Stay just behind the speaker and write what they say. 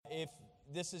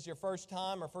this is your first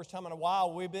time or first time in a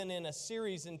while, we've been in a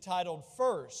series entitled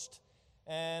First.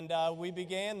 And we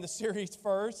began the series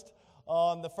first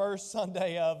on the first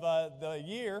Sunday of the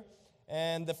year.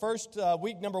 And the first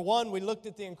week, number one, we looked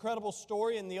at the incredible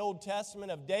story in the Old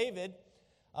Testament of David.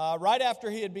 Right after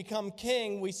he had become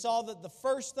king, we saw that the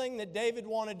first thing that David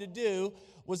wanted to do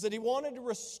was that he wanted to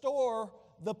restore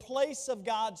the place of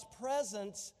God's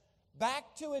presence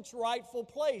back to its rightful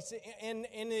place.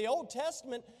 In the Old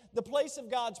Testament, the place of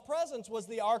God's presence was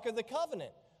the Ark of the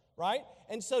Covenant, right?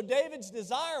 And so David's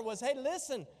desire was, hey,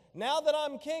 listen, now that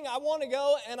I'm king, I want to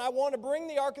go and I want to bring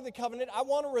the Ark of the Covenant. I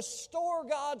want to restore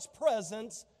God's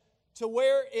presence to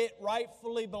where it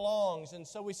rightfully belongs. And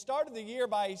so we started the year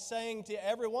by saying to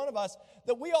every one of us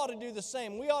that we ought to do the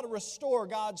same. We ought to restore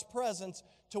God's presence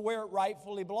to where it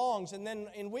rightfully belongs. And then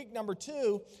in week number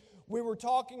 2, we were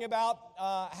talking about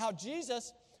how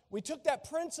Jesus, we took that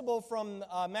principle from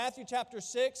Matthew chapter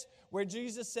 6, where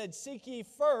Jesus said, seek ye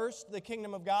first the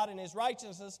kingdom of God and His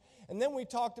righteousness. And then we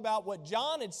talked about what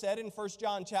John had said in 1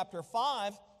 John chapter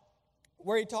 5,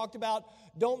 where he talked about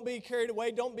don't be carried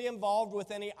away, don't be involved with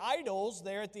any idols,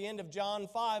 there at the end of John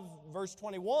 5, verse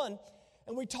 21.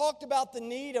 And we talked about the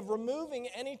need of removing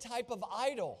any type of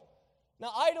idol.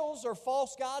 Now, idols or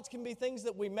false gods can be things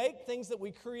that we make, things that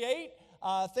we create,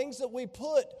 things that we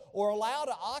put or allow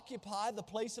to occupy the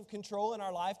place of control in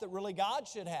our life that really God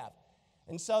should have.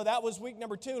 And so that was week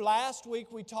number 2. Last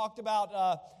week we talked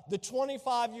about the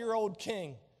 25-year-old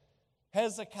king,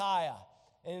 Hezekiah.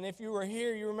 And if you were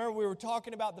here, you remember we were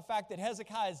talking about the fact that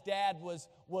Hezekiah's dad was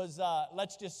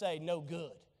let's just say, no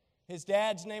good. His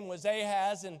dad's name was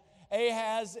Ahaz, and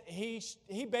Ahaz,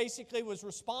 he basically was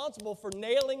responsible for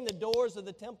nailing the doors of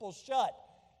the temple shut.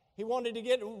 He wanted to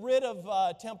get rid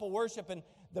of temple worship. And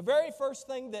the very first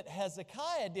thing that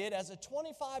Hezekiah did as a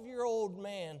 25-year-old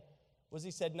man was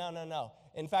he said, no.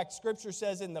 In fact, Scripture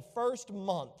says in the first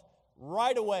month,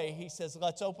 right away, he says,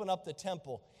 let's open up the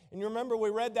temple. And you remember we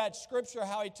read that Scripture,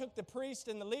 how he took the priests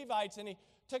and the Levites and he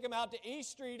took them out to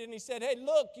East Street and he said, hey,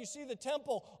 look, you see the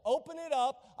temple, open it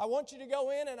up. I want you to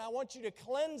go in and I want you to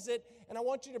cleanse it and I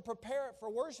want you to prepare it for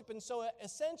worship. And so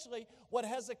essentially what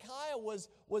Hezekiah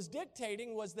was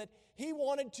dictating was that he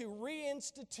wanted to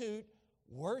reinstitute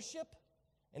worship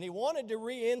and he wanted to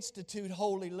reinstitute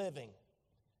holy living.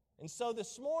 And so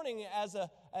this morning,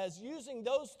 as using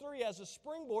those three as a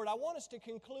springboard, I want us to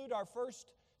conclude our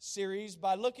first series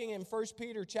by looking in 1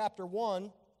 Peter chapter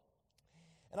 1.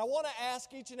 And I want to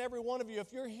ask each and every one of you,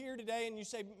 if you're here today and you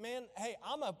say, man, hey,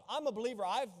 I'm a believer.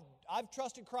 I've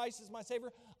trusted Christ as my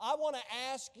Savior. I want to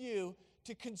ask you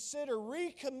to consider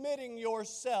recommitting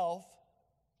yourself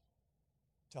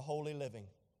to holy living.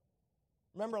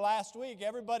 Remember last week,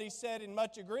 everybody said in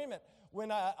much agreement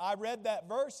when I read that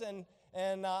verse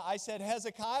and I said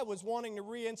Hezekiah was wanting to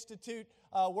reinstitute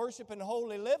worship and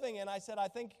holy living. And I said, I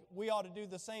think we ought to do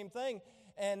the same thing.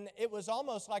 And it was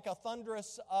almost like a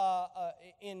thunderous,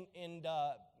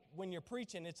 when you're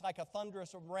preaching, it's like a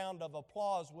thunderous round of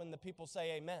applause when the people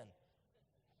say amen.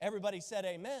 Everybody said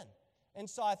amen. And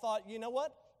so I thought, you know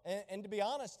what? And to be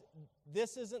honest,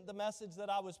 this isn't the message that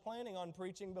I was planning on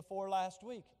preaching before last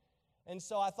week. And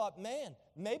so I thought, man,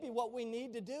 maybe what we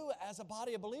need to do as a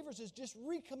body of believers is just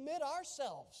recommit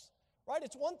ourselves, right?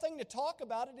 It's one thing to talk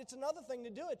about it. It's another thing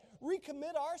to do it.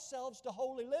 Recommit ourselves to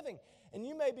holy living. And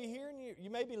you may be here and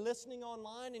you may be listening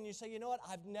online and you say, you know what,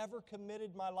 I've never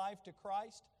committed my life to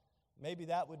Christ. Maybe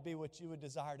that would be what you would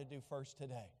desire to do first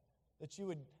today. That you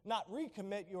would not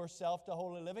recommit yourself to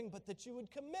holy living, but that you would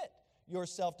commit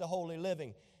yourself to holy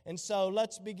living. And so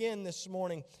let's begin this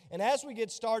morning. And as we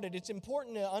get started, it's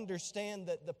important to understand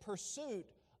that the pursuit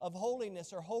of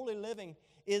holiness or holy living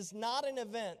is not an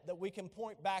event that we can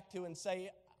point back to and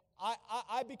say,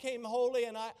 I became holy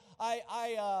and I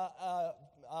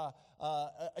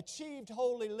achieved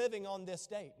holy living on this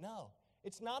date. No,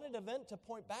 it's not an event to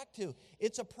point back to.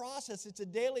 It's a process. It's a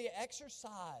daily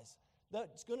exercise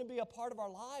that's going to be a part of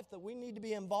our life that we need to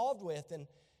be involved with.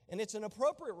 And it's an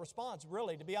appropriate response,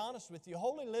 really, to be honest with you.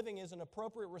 Holy living is an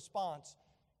appropriate response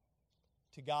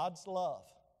to God's love.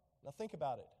 Now think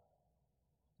about it.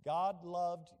 God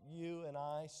loved you and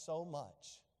I so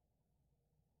much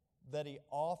that He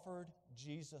offered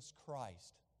Jesus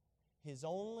Christ, His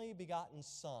only begotten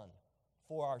Son,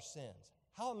 for our sins.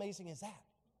 How amazing is that?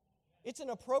 It's an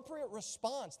appropriate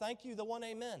response. Thank you, the one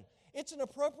amen. It's an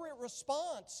appropriate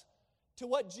response to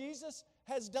what Jesus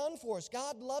has done for us.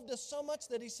 God loved us so much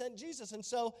that He sent Jesus. And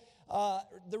so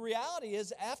the reality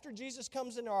is after Jesus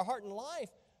comes into our heart and life,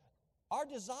 our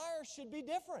desire should be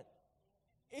different.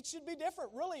 It should be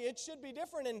different. Really, it should be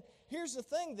different. And here's the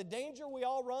thing. The danger we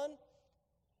all run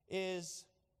is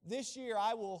this year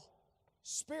I will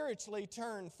spiritually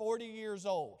turn 40 years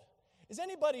old. Is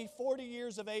anybody 40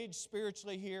 years of age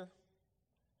spiritually here?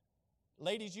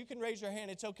 Ladies, you can raise your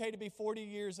hand. It's okay to be 40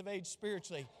 years of age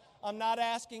spiritually. I'm not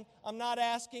asking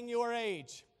your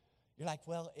age. You're like,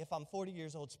 well, if I'm 40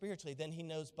 years old spiritually, then he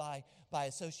knows by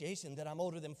association that I'm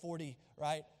older than 40,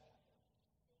 right?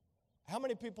 How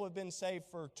many people have been saved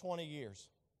for 20 years?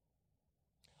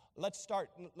 Let's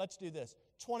do this.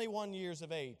 21 years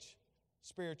of age,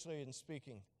 spiritually and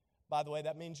speaking. By the way,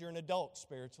 that means you're an adult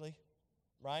spiritually,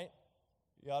 right?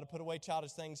 You ought to put away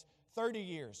childish things. 30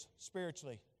 years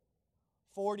spiritually.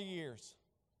 40 years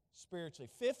spiritually.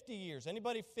 50 years.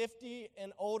 Anybody 50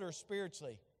 and older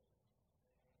spiritually?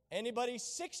 Anybody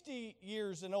 60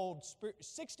 years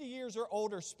or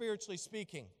older spiritually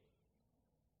speaking?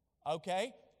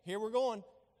 Okay, here we're going.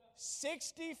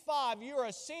 65, you're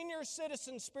a senior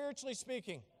citizen spiritually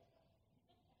speaking.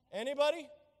 Anybody?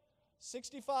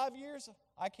 65 years?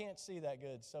 I can't see that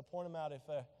good, so point them out if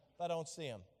I don't see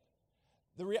them.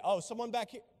 Someone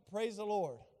back here. Praise the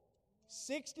Lord.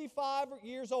 65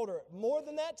 years older. More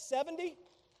than that, 70?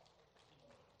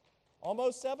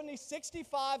 Almost 70,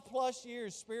 65 plus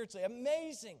years spiritually.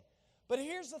 Amazing. But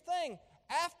here's the thing.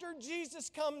 After Jesus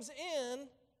comes in,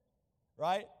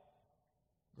 right?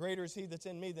 Greater is he that's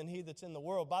in me than he that's in the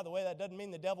world. By the way, that doesn't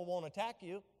mean the devil won't attack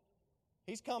you.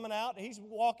 He's coming out. He's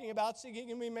walking about seeking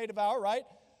whom he may devour, right?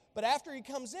 But after he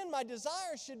comes in, my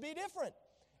desires should be different.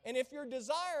 And if your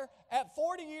desire at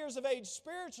 40 years of age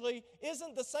spiritually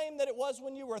isn't the same that it was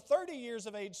when you were 30 years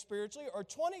of age spiritually or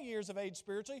 20 years of age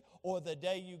spiritually or the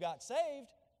day you got saved,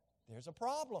 there's a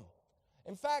problem.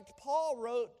 In fact, Paul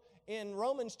wrote in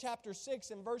Romans chapter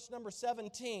 6 and verse number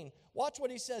 17, watch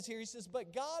what he says here. He says,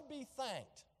 but God be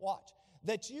thanked, watch,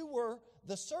 that you were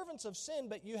the servants of sin,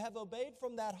 but you have obeyed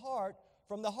from the heart,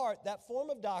 that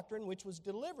form of doctrine which was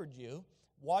delivered you.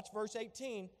 Watch verse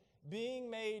 18,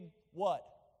 being made what?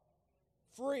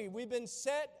 Free. We've been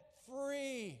set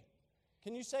free.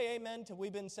 Can you say amen to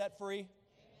we've been set free? Amen.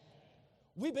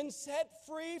 We've been set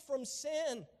free from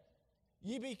sin.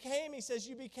 He says,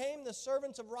 you became the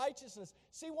servants of righteousness.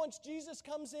 See, once Jesus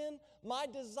comes in, my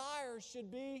desire should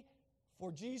be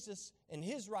for Jesus and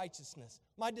His righteousness.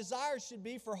 My desire should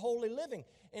be for holy living.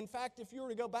 In fact, if you were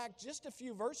to go back just a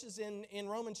few verses in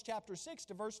Romans chapter 6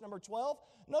 to verse number 12,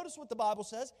 notice what the Bible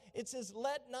says. It says,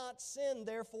 let not sin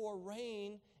therefore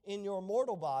reign in your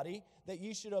mortal body, that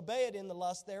you should obey it in the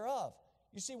lust thereof.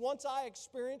 You see, once you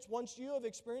have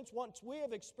experienced, once we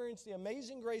have experienced the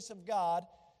amazing grace of God,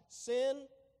 sin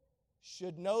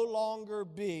should no longer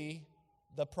be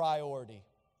the priority.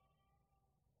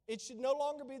 It should no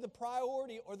longer be the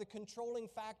priority or the controlling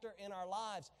factor in our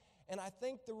lives. And I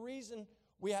think the reason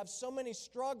we have so many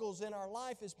struggles in our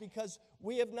life is because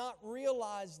we have not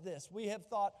realized this. We have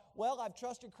thought, well, I've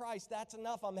trusted Christ, that's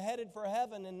enough. I'm headed for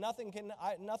heaven, and nothing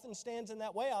stands in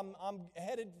that way. I'm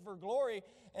headed for glory,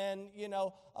 and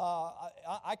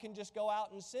I can just go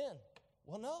out and sin.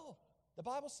 Well, no. The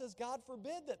Bible says, God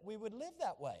forbid that we would live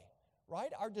that way,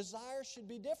 right? Our desires should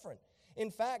be different.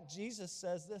 In fact, Jesus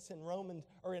says this in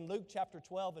Luke chapter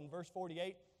 12 and verse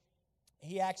 48.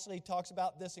 He actually talks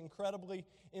about this incredibly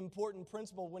important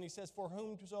principle when he says, for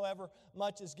whomsoever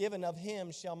much is given of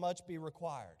him shall much be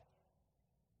required.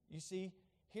 You see,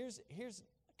 here's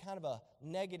kind of a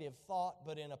negative thought,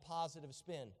 but in a positive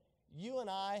spin. You and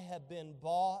I have been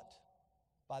bought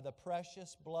by the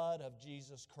precious blood of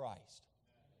Jesus Christ.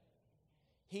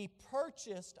 He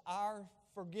purchased our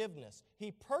forgiveness.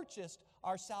 He purchased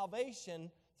our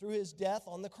salvation through His death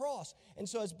on the cross. And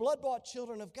so as blood-bought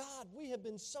children of God, we have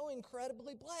been so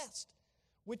incredibly blessed,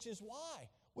 which is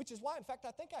why, in fact,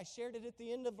 I think I shared it at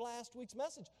the end of last week's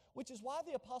message, which is why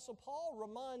the Apostle Paul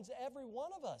reminds every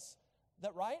one of us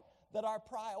that our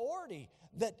priority,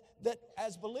 that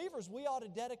as believers, we ought to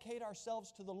dedicate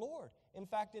ourselves to the Lord. In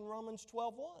fact, in Romans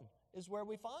 12:1 is where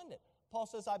we find it. Paul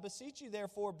says, I beseech you,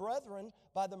 therefore, brethren,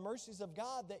 by the mercies of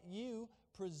God, that you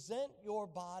present your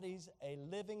bodies a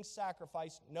living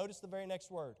sacrifice. Notice the very next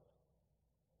word,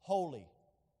 holy.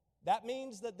 That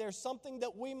means that there's something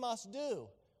that we must do.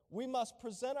 We must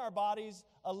present our bodies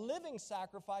a living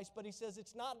sacrifice, but he says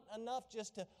it's not enough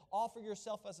just to offer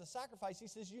yourself as a sacrifice. He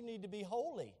says you need to be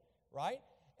holy, right?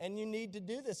 And you need to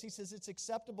do this. He says it's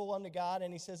acceptable unto God,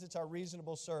 and he says it's our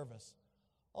reasonable service.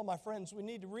 Oh, my friends, we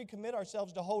need to recommit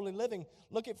ourselves to holy living.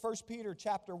 Look at 1 Peter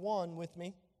chapter 1 with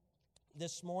me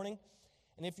this morning.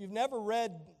 And if you've never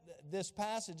read this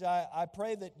passage, I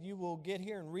pray that you will get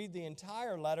here and read the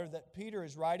entire letter that Peter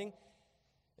is writing.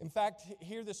 In fact,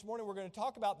 here this morning we're going to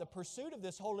talk about the pursuit of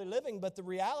this holy living, but the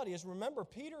reality is, remember,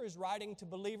 Peter is writing to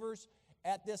believers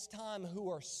at this time who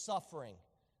are suffering.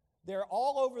 They're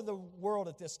all over the world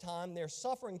at this time. They're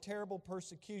suffering terrible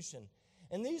persecution.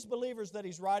 And these believers that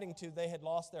he's writing to, they had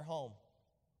lost their home.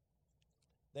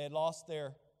 They had lost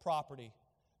their property.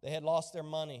 They had lost their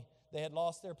money. They had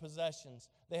lost their possessions.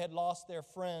 They had lost their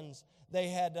friends. They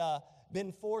had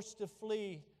been forced to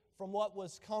flee from what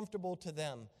was comfortable to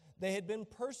them. They had been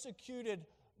persecuted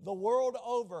the world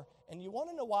over. And you want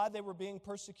to know why they were being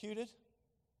persecuted?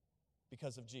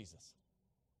 Because of Jesus.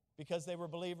 Because they were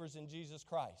believers in Jesus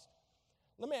Christ.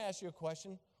 Let me ask you a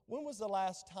question. When was the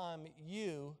last time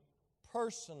you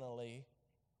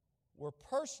were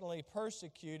personally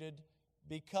persecuted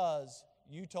because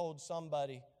you told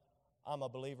somebody, I'm a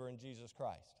believer in Jesus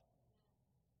Christ?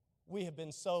 We have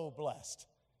been so blessed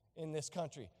in this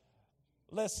country.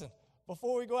 Listen,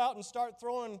 before we go out and start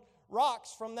throwing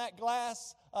rocks from that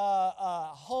glass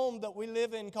home that we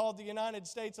live in called the United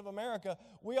States of America,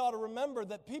 we ought to remember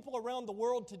that people around the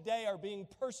world today are being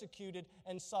persecuted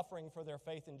and suffering for their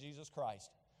faith in Jesus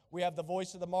Christ. We have the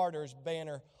Voice of the Martyrs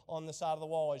banner on the side of the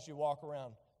wall as you walk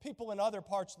around. People in other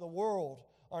parts of the world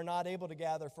are not able to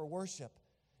gather for worship.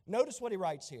 Notice what he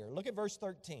writes here. Look at verse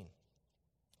 13.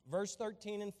 Verse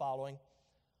 13 and following.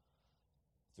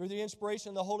 Through the inspiration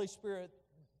of the Holy Spirit,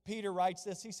 Peter writes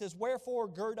this. He says, "Wherefore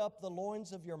gird up the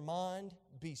loins of your mind,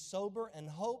 be sober, and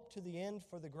hope to the end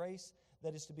for the grace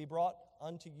that is to be brought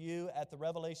unto you at the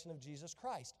revelation of Jesus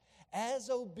Christ.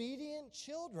 As obedient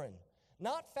children,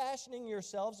 not fashioning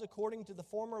yourselves according to the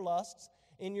former lusts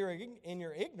in your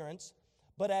ignorance,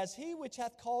 but as he which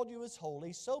hath called you is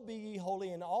holy, so be ye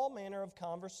holy in all manner of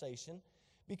conversation,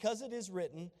 because it is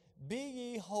written, Be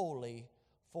ye holy,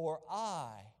 for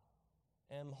I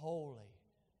am holy."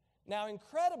 Now,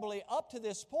 incredibly, up to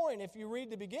this point, if you read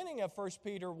the beginning of 1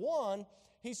 Peter 1,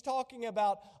 he's talking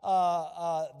about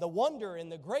the wonder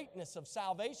and the greatness of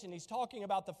salvation. He's talking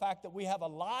about the fact that we have a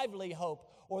lively hope,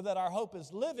 or that our hope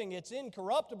is living, it's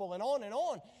incorruptible, and on and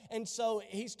on. And so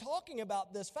he's talking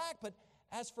about this fact. But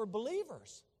as for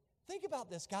believers, think about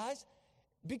this, guys.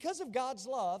 Because of God's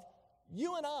love,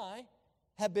 you and I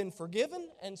have been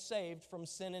forgiven and saved from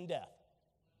sin and death.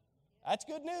 That's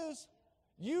good news.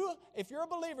 If you're a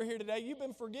believer here today, you've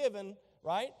been forgiven,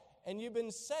 right? And you've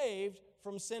been saved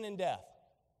from sin and death.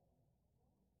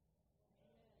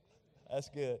 That's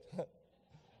good.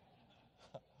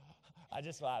 I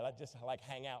just like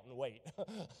hang out and wait.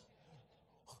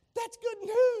 That's good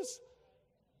news.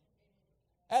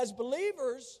 As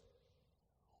believers,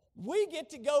 we get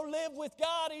to go live with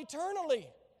God eternally.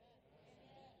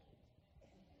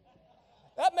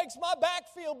 That makes my back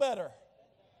feel better.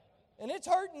 And it's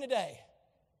hurting today.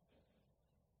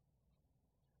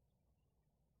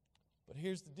 But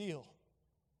here's the deal.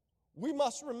 We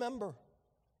must remember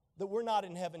that we're not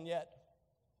in heaven yet.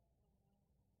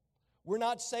 We're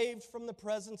not saved from the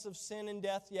presence of sin and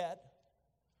death yet.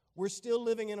 We're still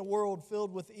living in a world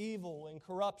filled with evil and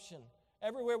corruption.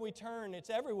 Everywhere we turn, it's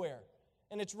everywhere.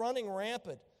 And it's running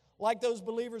rampant. Like those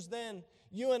believers then,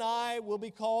 you and I will be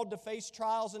called to face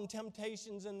trials and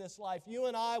temptations in this life. You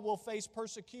and I will face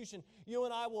persecution. You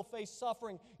and I will face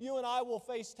suffering. You and I will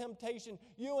face temptation.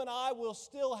 You and I will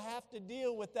still have to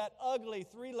deal with that ugly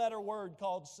 3-letter word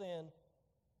called sin.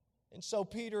 And so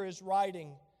Peter is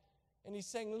writing, and he's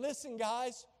saying, listen,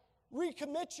 guys,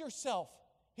 recommit yourself.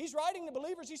 He's writing to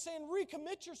believers. He's saying,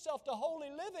 recommit yourself to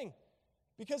holy living.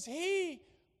 Because he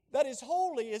that is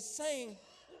holy is saying,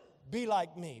 be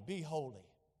like me, be holy.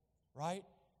 Right?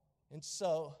 And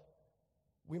so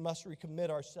we must recommit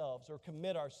ourselves, or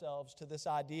commit ourselves to this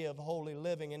idea of holy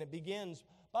living. And it begins,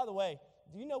 by the way,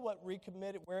 do you know what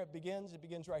recommit, where it begins? It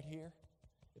begins right here.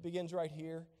 It begins right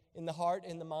here in the heart,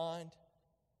 in the mind,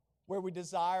 where we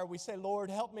desire. We say, Lord,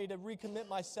 help me to recommit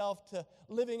myself to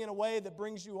living in a way that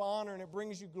brings you honor and it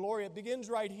brings you glory. It begins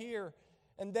right here.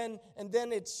 And then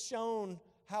it's shown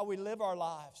how we live our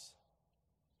lives.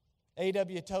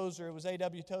 A.W. Tozer, it was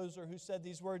A.W. Tozer who said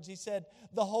these words. He said,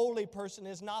 the holy person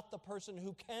is not the person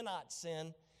who cannot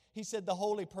sin. He said the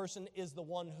holy person is the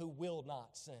one who will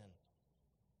not sin.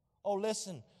 Oh,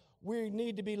 listen, we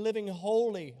need to be living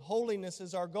holy. Holiness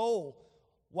is our goal.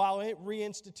 While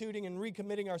reinstituting and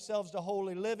recommitting ourselves to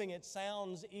holy living, it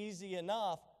sounds easy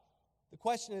enough. The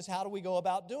question is, how do we go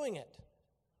about doing it?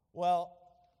 Well,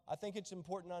 I think it's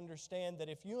important to understand that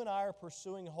if you and I are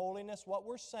pursuing holiness, what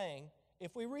we're saying,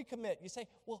 if we recommit, you say,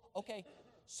 well, okay,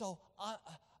 so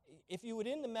if you would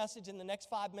end the message in the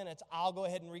next 5 minutes, I'll go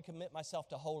ahead and recommit myself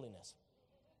to holiness,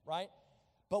 right?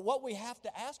 But what we have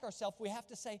to ask ourselves, we have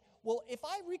to say, well, if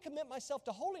I recommit myself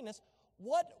to holiness,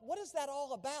 what is that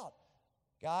all about?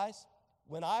 Guys,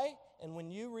 when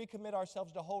you recommit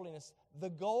ourselves to holiness, the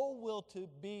goal will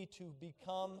be to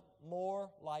become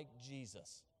more like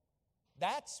Jesus.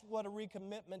 That's what a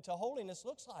recommitment to holiness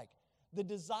looks like. The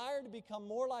desire to become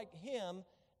more like Him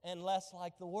and less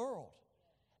like the world.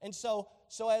 And so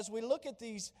as we look at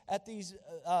these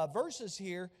verses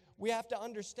here, we have to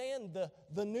understand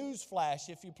the news flash,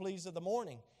 if you please, of the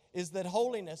morning, is that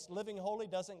holiness, living holy,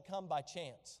 doesn't come by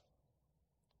chance.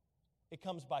 It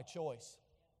comes by choice.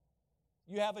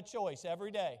 You have a choice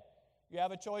every day. You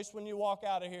have a choice when you walk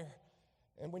out of here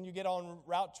and when you get on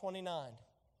Route 29.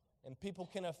 And people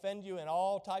can offend you in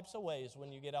all types of ways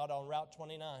when you get out on Route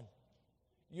 29.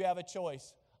 You have a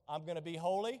choice. I'm going to be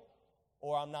holy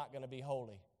or I'm not going to be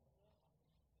holy.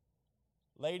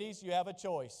 Ladies, you have a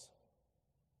choice.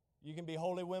 You can be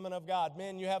holy women of God.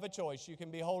 Men, you have a choice. You can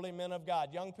be holy men of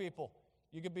God. Young people,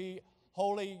 you can be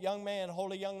holy young man,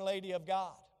 holy young lady of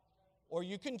God. Or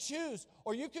you can choose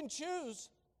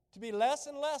to be less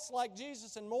and less like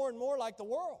Jesus and more like the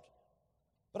world.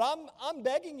 But I'm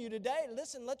begging you today,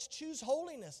 listen, let's choose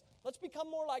holiness. Let's become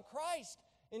more like Christ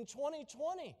in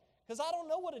 2020. Because I don't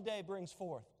know what a day brings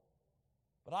forth.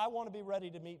 But I want to be ready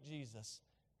to meet Jesus.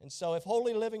 And so if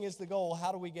holy living is the goal,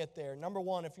 how do we get there? Number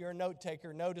one, if you're a note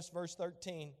taker, notice verse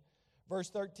 13. Verse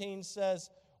 13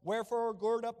 says, "Wherefore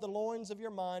gird up the loins of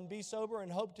your mind, be sober,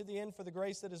 and hope to the end for the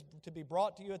grace that is to be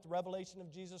brought to you at the revelation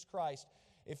of Jesus Christ."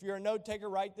 If you're a note taker,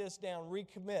 write this down.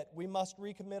 Recommit. We must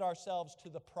recommit ourselves to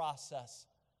the process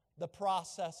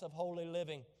of holy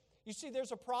living. You see,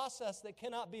 there's a process that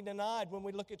cannot be denied when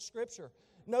we look at Scripture.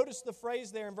 Notice the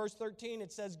phrase there in verse 13.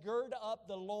 It says, "Gird up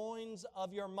the loins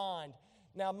of your mind."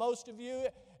 Now, most of you,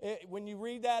 when you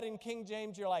read that in King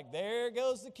James, you're like, there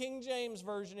goes the King James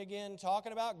Version again,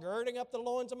 talking about girding up the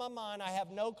loins of my mind. I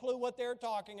have no clue what they're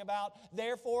talking about.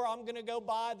 Therefore, I'm going to go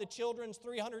buy the children's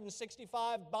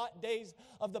 365 days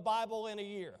of the Bible in a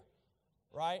year.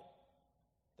 Right?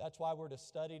 That's why we're to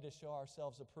study to show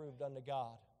ourselves approved unto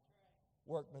God.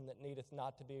 Workman that needeth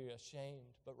not to be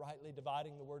ashamed, but rightly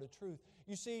dividing the word of truth.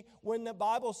 You see, when the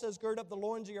Bible says gird up the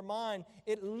loins of your mind,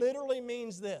 it literally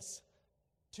means this.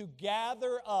 To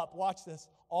gather up, watch this,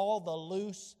 all the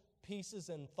loose pieces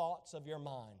and thoughts of your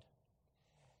mind.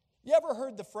 You ever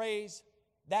heard the phrase,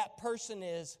 that person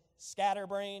is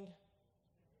scatterbrained?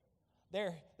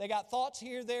 They got thoughts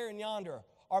here, there, and yonder.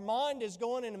 Our mind is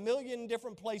going in a million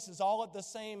different places all at the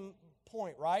same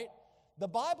point, right? The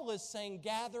Bible is saying,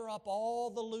 gather up all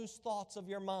the loose thoughts of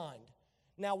your mind.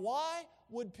 Now, why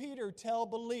would Peter tell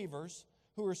believers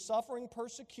who are suffering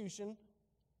persecution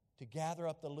to gather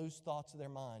up the loose thoughts of their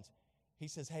minds? He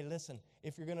says, hey, listen,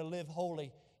 if you're going to live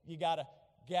holy, you got to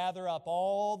gather up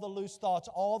all the loose thoughts,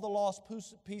 all the lost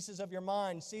pieces of your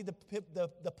mind. See, the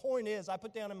point is, I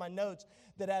put down in my notes,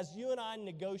 that as you and I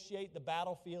negotiate the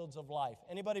battlefields of life.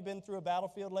 Anybody been through a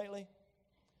battlefield lately?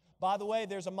 By the way,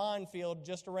 there's a minefield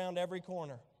just around every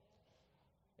corner.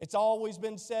 It's always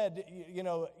been said, you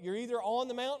know, you're either on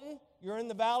the mountain, you're in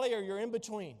the valley, or you're in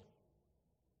between.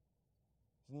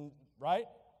 Right?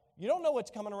 You don't know what's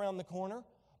coming around the corner.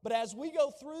 But as we go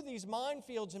through these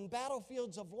minefields and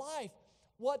battlefields of life,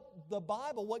 what the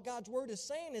Bible, what God's Word is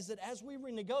saying is that as we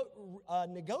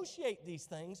negotiate these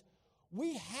things,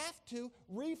 we have to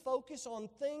refocus on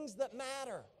things that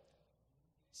matter.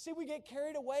 See, we get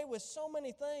carried away with so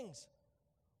many things.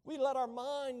 We let our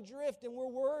mind drift and we're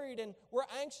worried and we're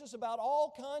anxious about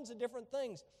all kinds of different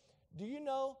things. Do you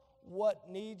know what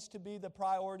needs to be the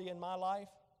priority in my life?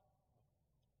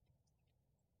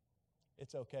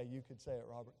 It's okay, you could say it,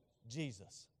 Robert.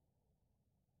 Jesus.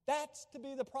 That's to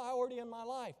be the priority in my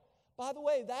life. By the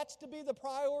way, that's to be the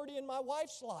priority in my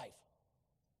wife's life.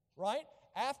 Right?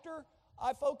 After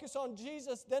I focus on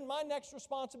Jesus, then my next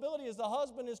responsibility as the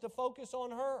husband is to focus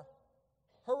on her.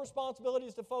 Her responsibility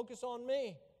is to focus on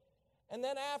me. And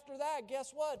then after that,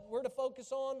 guess what? We're to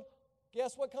focus on,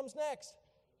 guess what comes next?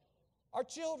 Our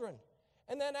children.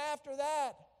 And then after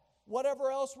that, whatever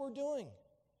else we're doing.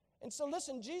 And so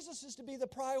listen, Jesus is to be the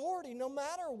priority no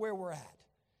matter where we're at.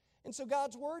 And so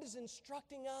God's Word is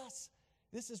instructing us.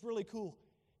 This is really cool.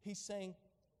 He's saying,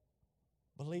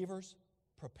 believers,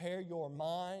 prepare your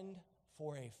mind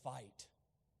for a fight.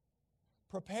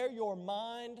 Prepare your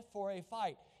mind for a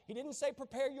fight. He didn't say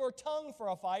prepare your tongue for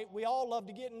a fight. We all love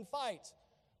to get in fights.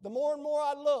 The more and more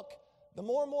I look, the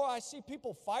more and more I see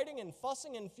people fighting and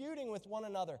fussing and feuding with one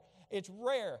another. It's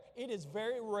rare. It is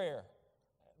very rare.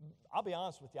 I'll be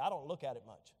honest with you, I don't look at it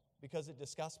much because it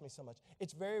disgusts me so much.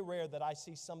 It's very rare that I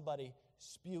see somebody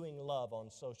spewing love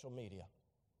on social media.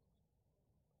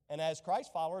 And as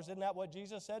Christ followers, isn't that what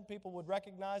Jesus said? People would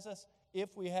recognize us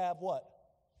if we have what?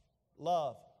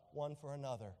 Love one for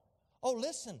another. Oh,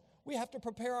 listen, we have to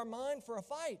prepare our mind for a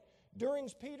fight. During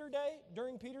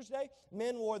Peter's day,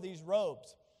 men wore these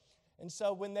robes. And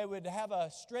so when they would have a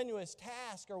strenuous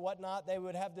task or whatnot, they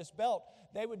would have this belt.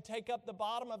 They would take up the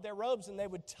bottom of their robes and they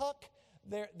would tuck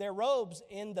their robes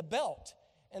in the belt.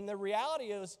 And the reality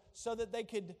is so that they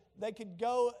could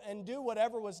go and do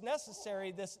whatever was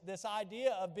necessary, this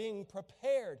idea of being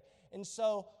prepared. And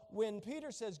so when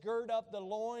Peter says, gird up the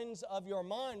loins of your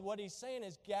mind, what he's saying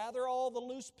is gather all the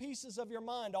loose pieces of your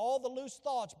mind, all the loose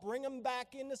thoughts, bring them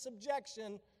back into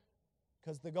subjection,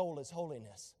 because the goal is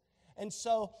holiness. And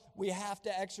so we have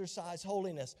to exercise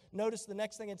holiness. Notice the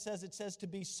next thing it says to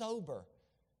be sober.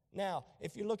 Now,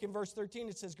 if you look in verse 13,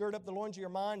 it says, gird up the loins of your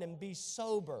mind and be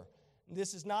sober.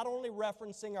 This is not only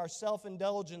referencing our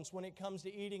self-indulgence when it comes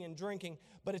to eating and drinking,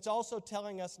 but it's also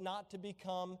telling us not to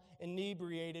become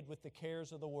inebriated with the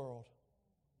cares of the world.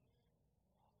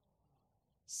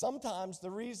 Sometimes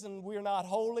the reason we're not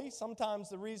holy, sometimes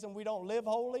the reason we don't live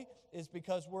holy is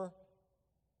because we're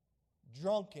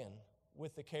drunken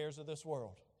with the cares of this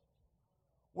world.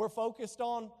 We're focused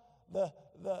on the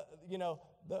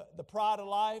pride of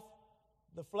life,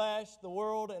 the flesh, the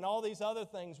world, and all these other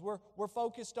things. We're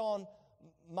focused on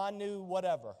my new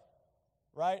whatever,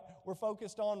 right? We're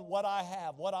focused on what I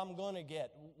have, what I'm going to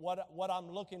get, what I'm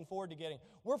looking forward to getting.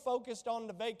 We're focused on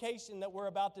the vacation that we're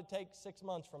about to take 6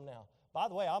 months from now. By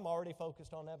the way, I'm already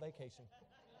focused on that vacation.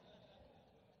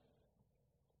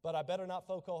 But I better not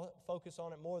focus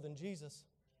on it more than Jesus.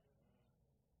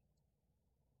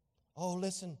 Oh,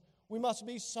 listen, we must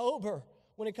be sober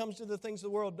when it comes to the things of the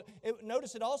world.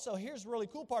 Notice it also, here's the really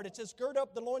cool part. It says, gird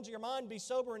up the loins of your mind, be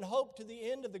sober, and hope to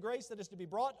the end of the grace that is to be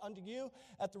brought unto you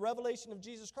at the revelation of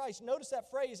Jesus Christ. Notice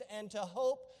that phrase, and to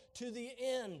hope to the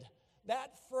end.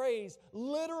 That phrase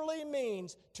literally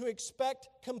means to expect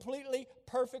completely,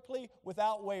 perfectly,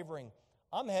 without wavering.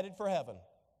 I'm headed for heaven.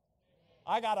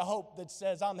 I got a hope that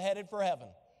says I'm headed for heaven.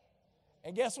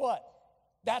 And guess what?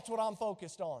 That's what I'm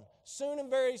focused on. Soon and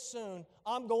very soon,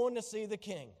 I'm going to see the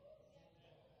King.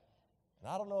 And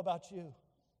I don't know about you,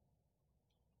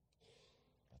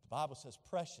 but the Bible says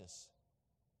precious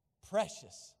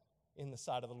in the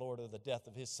sight of the Lord are the death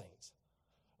of His saints.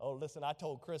 Oh, listen, I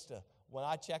told Krista, when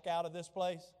I check out of this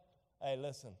place, hey,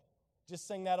 listen, just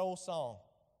sing that old song,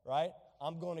 right?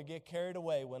 I'm going to get carried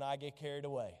away when I get carried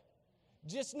away.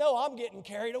 Just know I'm getting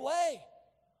carried away.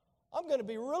 I'm going to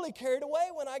be really carried away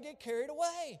when I get carried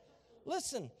away.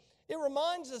 Listen, it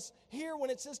reminds us here when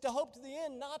it says to hope to the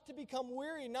end, not to become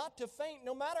weary, not to faint,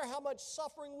 no matter how much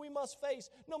suffering we must face,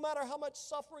 no matter how much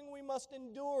suffering we must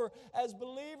endure. As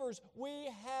believers, we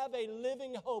have a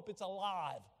living hope. It's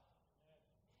alive.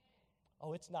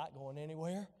 Oh, it's not going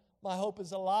anywhere. My hope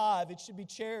is alive. It should be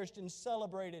cherished and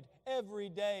celebrated every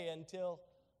day until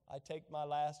I take my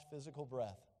last physical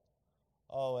breath.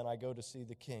 Oh, and I go to see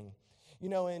the King. You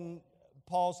know, in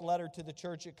Paul's letter to the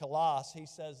church at Colossus, he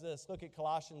says this. Look at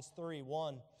Colossians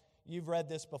 3:1. You've read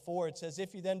this before. It says,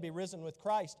 if you then be risen with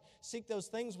Christ, seek those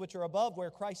things which are above, where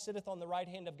Christ sitteth on the right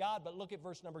hand of God. But look at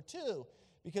verse number 2,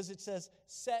 because it says,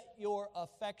 set your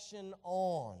affection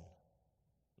on.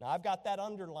 Now, I've got that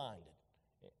underlined,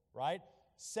 right?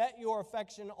 Set your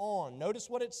affection on. Notice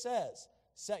what it says.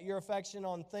 Set your affection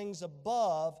on things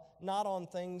above, not on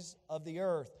things of the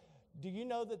earth. Do you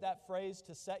know that phrase,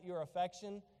 to set your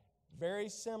affection, very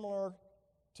similar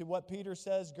to what Peter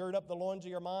says, gird up the loins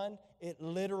of your mind? It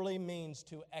literally means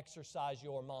to exercise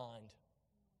your mind.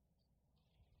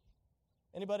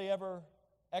 Anybody ever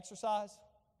exercise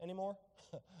anymore?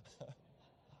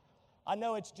 I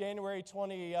know it's January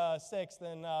 26th,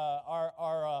 and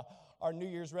our New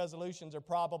Year's resolutions are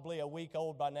probably a week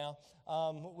old by now.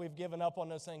 We've given up on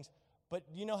those things. But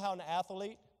you know how an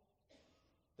athlete,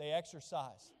 they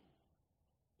exercise.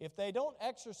 If they don't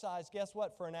exercise, guess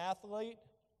what? For an athlete,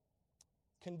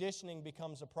 conditioning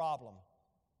becomes a problem.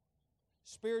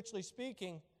 Spiritually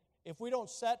speaking, if we don't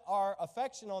set our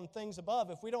affection on things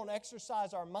above, if we don't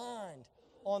exercise our mind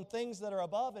on things that are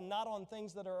above and not on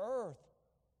things that are earth,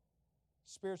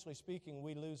 spiritually speaking,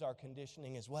 we lose our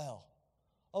conditioning as well.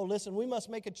 Oh, listen, we must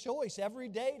make a choice every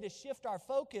day to shift our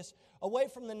focus away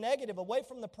from the negative, away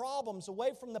from the problems,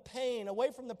 away from the pain, away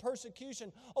from the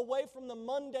persecution, away from the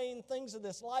mundane things of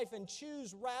this life, and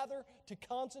choose rather to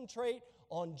concentrate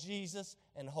on Jesus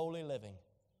and holy living.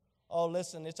 Oh,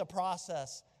 listen, it's a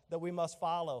process that we must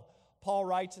follow. Paul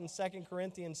writes in 2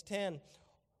 Corinthians 10,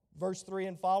 verse 3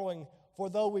 and following, for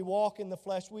though we walk in the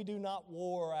flesh, we do not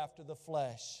war after the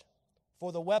flesh.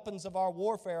 For the weapons of our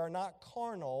warfare are not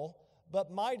carnal, but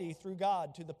mighty through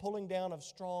God to the pulling down of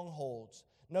strongholds.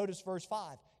 Notice verse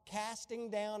 5, casting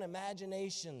down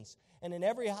imaginations, and in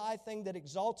every high thing that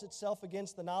exalts itself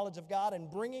against the knowledge of God, and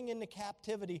bringing into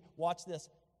captivity, watch this,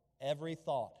 every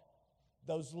thought.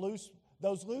 Those loose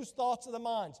those loose thoughts of the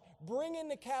minds. Bring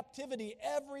into captivity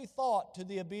every thought to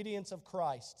the obedience of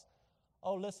Christ.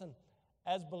 Oh, listen,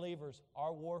 as believers,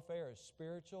 our warfare is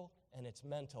spiritual and it's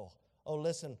mental. Oh,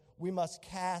 listen, we must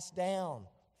cast down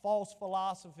false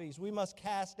philosophies. We must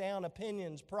cast down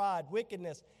opinions, pride,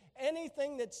 wickedness.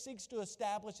 Anything that seeks to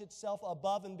establish itself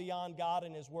above and beyond God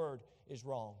and His Word is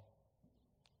wrong.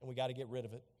 And we got to get rid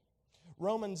of it.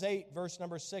 Romans 8, verse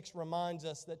number 6 reminds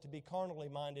us that to be carnally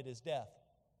minded is death.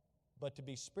 But to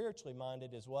be spiritually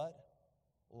minded is what?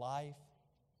 Life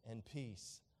and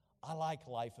peace. I like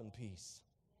life and peace.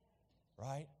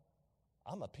 Right?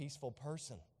 I'm a peaceful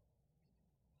person.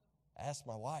 Ask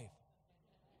my wife.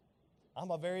 I'm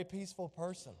a very peaceful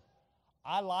person.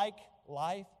 I like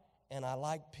life and I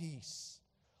like peace.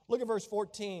 Look at verse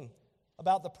 14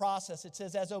 about the process. It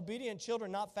says, as obedient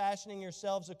children, not fashioning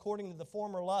yourselves according to the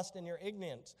former lust in your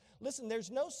ignorance. Listen, there's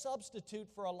no substitute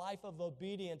for a life of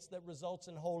obedience that results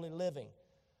in holy living.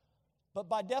 But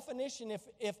by definition,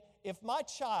 if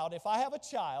I have a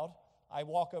child, I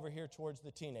walk over here towards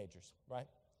the teenagers, right?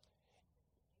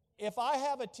 If I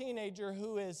have a teenager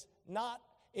who is not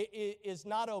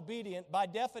obedient, by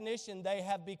definition, they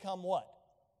have become what?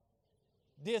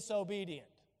 Disobedient.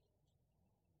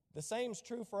 The same is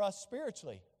true for us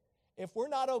spiritually. If we're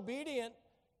not obedient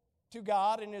to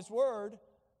God and His Word,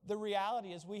 the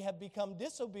reality is we have become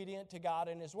disobedient to God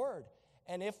and His Word.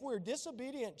 And if we're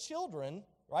disobedient children,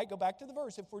 right, go back to the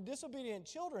verse, if we're disobedient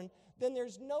children, then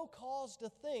there's no cause to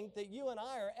think that you and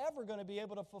I are ever going to be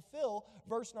able to fulfill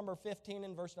verse number 15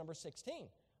 and verse number 16,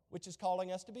 which is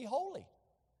calling us to be holy.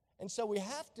 And so we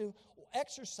have to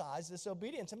exercise this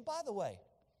obedience. And by the way,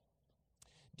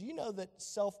 do you know that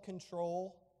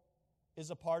self-control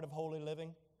is a part of holy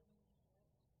living?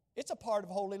 It's a part of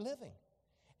holy living.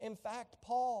 In fact,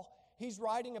 Paul, he's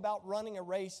writing about running a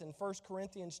race in 1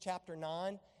 Corinthians chapter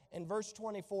 9 and verse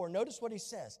 24. Notice what he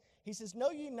says. He says,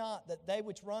 know ye not that they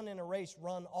which run in a race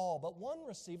run all, but one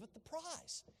receiveth the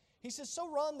prize. He says,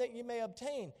 so run that ye may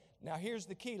obtain. Now here's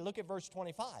the key. Look at verse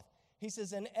 25. He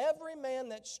says, and every man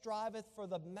that striveth for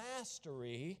the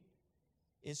mastery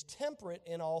is temperate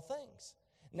in all things.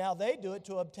 Now they do it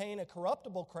to obtain a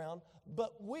corruptible crown,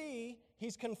 but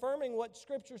he's confirming what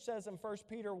Scripture says in 1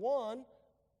 Peter 1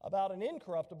 about an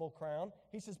incorruptible crown.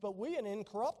 He says, but we an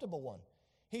incorruptible one.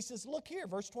 He says, look here,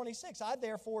 verse 26, I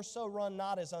therefore so run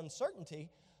not as uncertainty,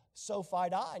 so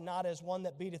fight I, not as one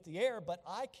that beateth the air, but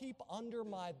I keep under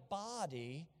my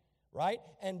body, right,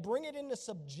 and bring it into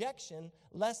subjection,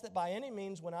 lest that by any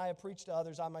means when I have preached to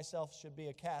others, I myself should be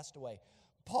a castaway.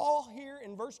 Paul here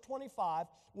in verse 25,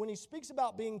 when he speaks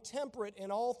about being temperate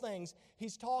in all things,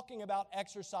 he's talking about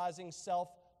exercising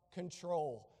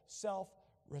self-control,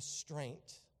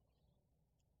 self-restraint.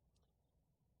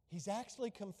 He's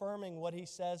actually confirming what he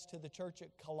says to the church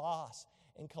at Colossus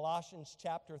in Colossians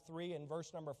chapter 3 and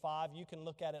verse number 5. You can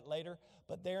look at it later.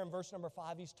 But there in verse number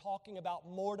 5, he's talking about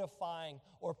mortifying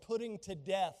or putting to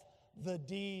death the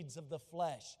deeds of the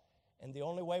flesh. And the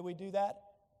only way we do that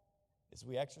is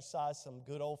we exercise some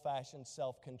good old-fashioned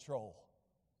self-control.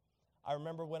 I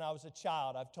remember when I was a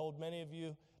child, I've told many of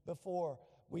you before,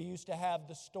 we used to have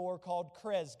the store called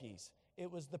Kresge's. It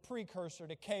was the precursor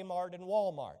to Kmart and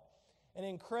Walmart. And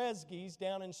in Kresge's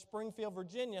down in Springfield,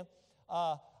 Virginia,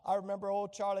 I remember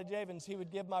old Charlie Javins, he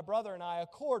would give my brother and I a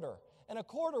quarter. And a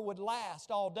quarter would last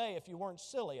all day if you weren't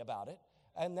silly about it.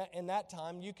 And in that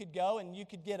time, you could go and you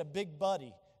could get a Big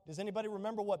Buddy. Does anybody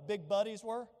remember what Big Buddies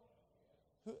were?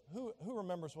 Who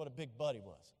remembers what a Big Buddy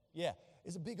was? Yeah,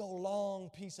 it's a big old long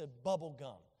piece of bubble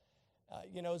gum.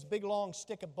 It was a big long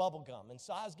stick of bubble gum. And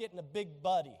so I was getting a Big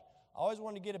Buddy. I always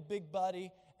wanted to get a Big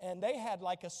Buddy. And they had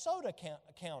like a soda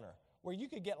counter where you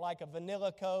could get like a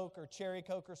vanilla Coke or cherry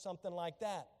Coke or something like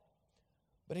that.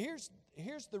 But here's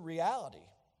the reality.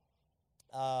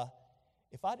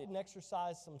 If I didn't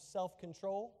exercise some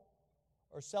self-control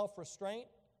or self-restraint,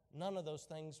 none of those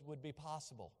things would be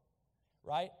possible,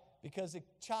 right? Because a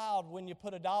child, when you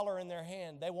put $1 in their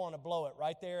hand, they want to blow it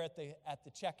right there at the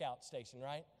checkout station,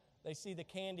 right? They see the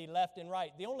candy left and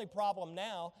right. The only problem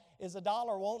now is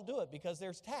 $1 won't do it because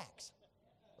there's tax,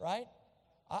 right?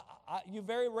 You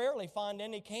very rarely find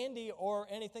any candy or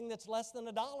anything that's less than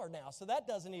 $1 now, so that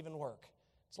doesn't even work.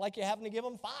 It's like you're having to give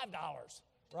them $5,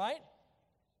 right?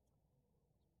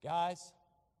 Guys,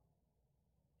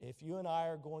 if you and I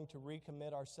are going to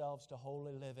recommit ourselves to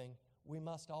holy living, we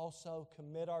must also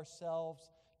commit ourselves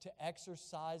to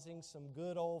exercising some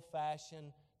good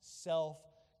old-fashioned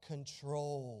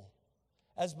self-control.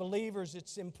 As believers,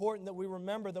 it's important that we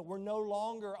remember that we're no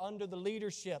longer under the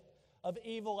leadership of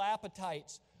evil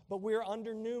appetites, but we're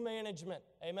under new management.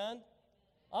 Amen?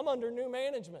 I'm under new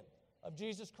management of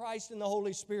Jesus Christ and the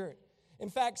Holy Spirit. In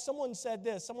fact, someone said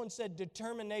this. Someone said,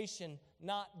 determination,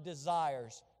 not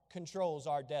desires, controls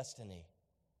our destiny.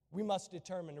 We must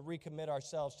determine to recommit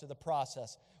ourselves to the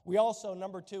process. We also,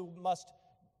 number 2, must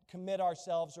commit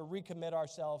ourselves or recommit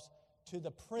ourselves to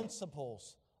the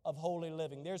principles of holy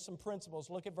living. There's some principles.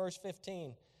 Look at verse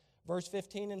 15. Verse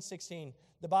 15 and 16.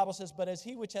 The Bible says, but as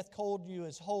he which hath called you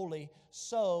is holy,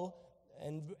 so,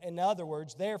 and in other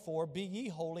words, therefore, be ye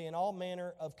holy in all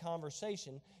manner of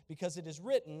conversation, because it is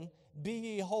written, be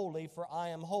ye holy, for I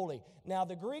am holy. Now,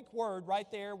 the Greek word right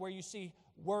there where you see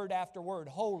word after word,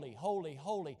 holy, holy,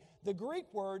 holy. The Greek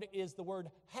word is the word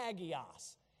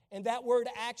hagios. And that word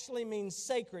actually means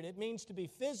sacred. It means to be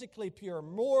physically pure,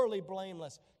 morally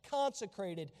blameless,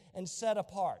 consecrated, and set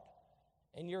apart.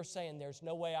 And you're saying, there's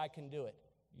no way I can do it.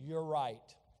 You're right.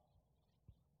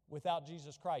 Without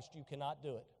Jesus Christ, you cannot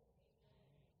do it.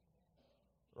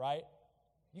 Right?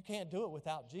 You can't do it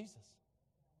without Jesus.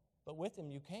 But with Him,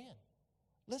 you can.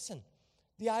 Listen,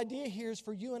 the idea here is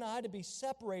for you and I to be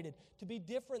separated, to be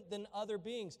different than other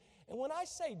beings. And when I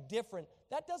say different,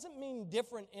 that doesn't mean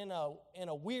different in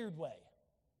a weird way.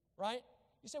 Right?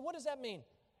 You say, what does that mean?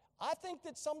 I think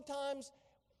that sometimes,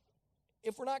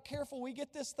 if we're not careful, we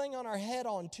get this thing on our head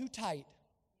on too tight.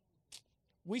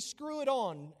 We screw it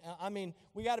on. I mean,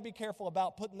 we got to be careful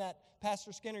about putting that,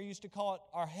 Pastor Skinner used to call it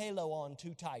our halo on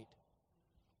too tight.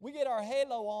 We get our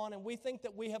halo on and we think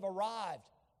that we have arrived.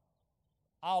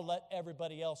 I'll let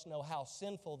everybody else know how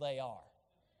sinful they are.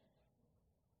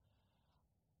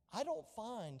 I don't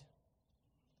find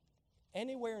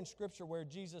anywhere in Scripture where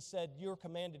Jesus said you're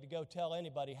commanded to go tell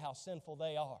anybody how sinful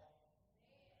they are.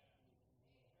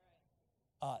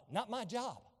 Not my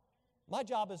job. My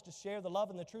job is to share the love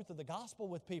and the truth of the gospel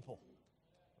with people.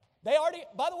 They already,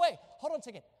 by the way, hold on a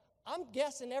second. I'm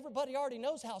guessing everybody already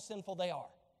knows how sinful they are.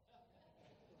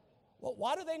 Well,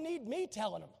 why do they need me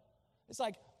telling them? It's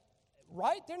like,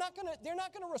 right? They're not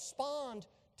gonna respond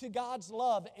to God's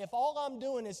love if all I'm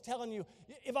doing is telling you,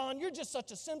 Yvonne, you're just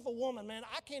such a sinful woman, man.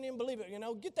 I can't even believe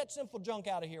it. Get that sinful junk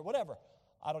out of here, whatever.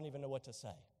 I don't even know what to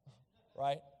say,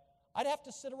 right? I'd have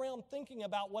to sit around thinking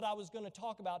about what I was going to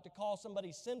talk about to call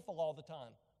somebody sinful all the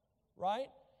time, right?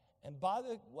 And by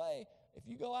the way, if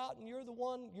you go out and you're the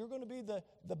one, you're going to be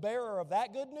the bearer of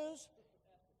that good news,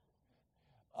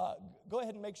 go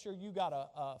ahead and make sure you got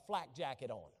a flak jacket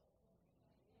on.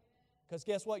 Because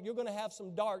guess what? You're going to have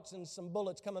some darts and some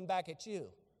bullets coming back at you.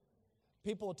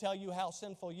 People will tell you how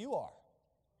sinful you are,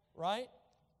 right?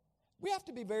 We have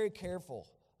to be very careful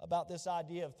about this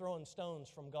idea of throwing stones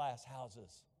from glass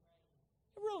houses.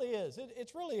 It really is.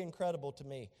 It's really incredible to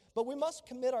me. But we must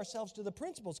commit ourselves to the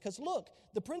principles, because look,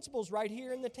 the principles right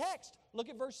here in the text. Look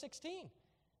at verse 16.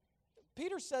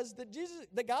 Peter says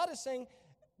that God is saying,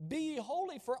 be ye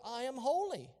holy, for I am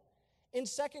holy. In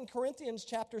 2 Corinthians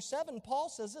chapter 7, Paul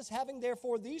says this, having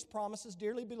therefore these promises,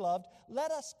 dearly beloved,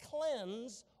 let us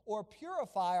cleanse or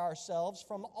purify ourselves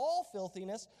from all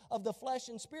filthiness of the flesh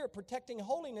and spirit, protecting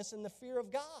holiness in the fear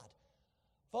of God.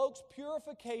 Folks,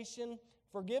 purification,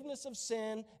 forgiveness of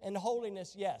sin, and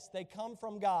holiness, yes, they come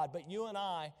from God. But you and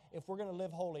I, if we're going to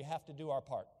live holy, have to do our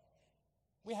part.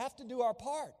 We have to do our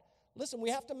part. Listen,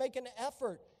 we have to make an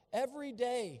effort every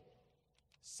day.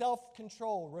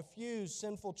 Self-control, refuse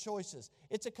sinful choices.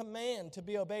 It's a command to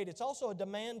be obeyed. It's also a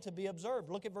demand to be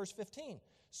observed. Look at verse 15.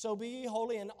 So be ye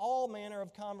holy in all manner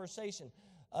of conversation.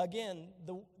 Again,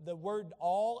 the word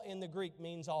all in the Greek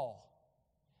means all.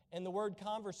 And the word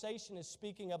conversation is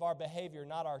speaking of our behavior,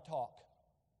 not our talk.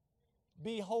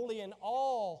 Be holy in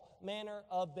all manner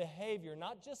of behavior,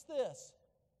 not just this.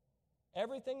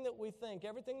 Everything that we think,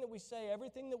 everything that we say,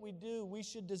 everything that we do, we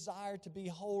should desire to be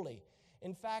holy.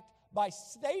 In fact, by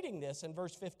stating this in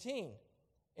verse 15,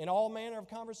 in all manner of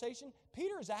conversation,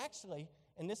 Peter is actually,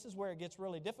 and this is where it gets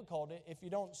really difficult if you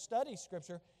don't study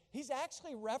Scripture, he's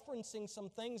actually referencing some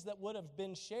things that would have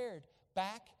been shared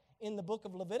back in the book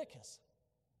of Leviticus.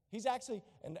 He's actually,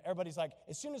 and everybody's like,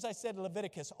 as soon as I said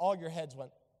Leviticus, all your heads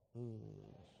went, ooh.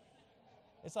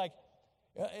 It's like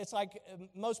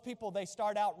most people, they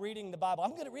start out reading the Bible.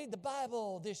 I'm going to read the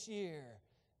Bible this year.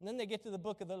 And then they get to the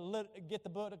book of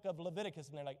Leviticus,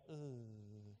 and they're like,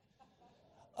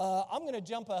 I'm going to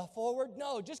jump forward.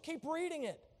 No, just keep reading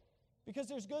it, because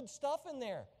there's good stuff in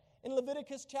there. In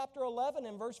Leviticus chapter 11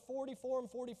 and verse 44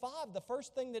 and 45, the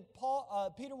first thing that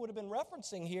Peter would have been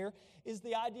referencing here is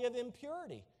the idea of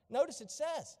impurity. Notice it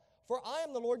says, for I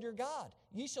am the Lord your God.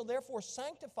 Ye shall therefore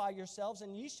sanctify yourselves,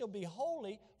 and ye shall be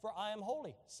holy, for I am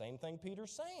holy. Same thing Peter's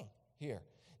saying here.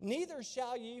 Neither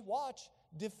shall ye, watch,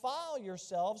 defile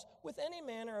yourselves with any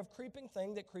manner of creeping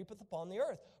thing that creepeth upon the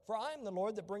earth. For I am the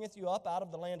Lord that bringeth you up out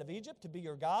of the land of Egypt to be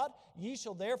your God. Ye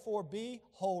shall therefore be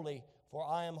holy, for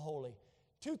I am holy.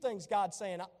 Two things God's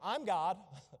saying. I'm God.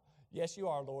 Yes, you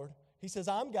are, Lord. He says,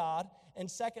 I'm God. And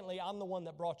secondly, I'm the one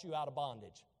that brought you out of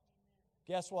bondage.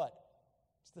 Guess what?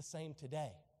 It's the same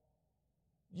today.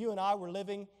 You and I were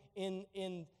living in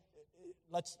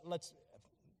let's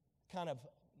kind of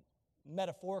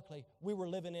metaphorically, we were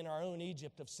living in our own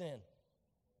Egypt of sin.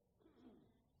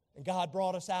 And God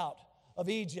brought us out of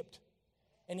Egypt.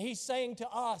 And He's saying to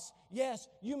us, yes,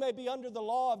 you may be under the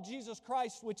law of Jesus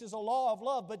Christ, which is a law of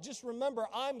love, but just remember,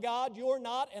 I'm God, you're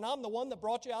not, and I'm the one that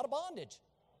brought you out of bondage.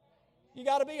 You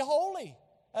got to be holy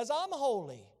as I'm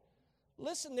holy.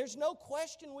 Listen, there's no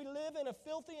question we live in a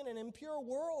filthy and an impure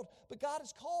world, but God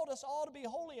has called us all to be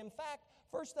holy. In fact,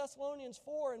 1 Thessalonians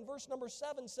 4 and verse number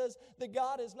 7 says that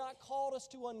God has not called us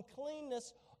to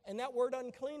uncleanness, and that word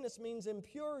uncleanness means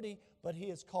impurity, but He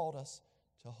has called us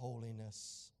to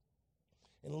holiness.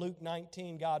 In Luke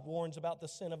 19, God warns about the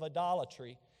sin of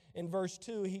idolatry. In verse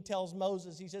 2, He tells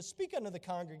Moses, He says, speak unto the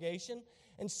congregation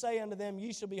and say unto them,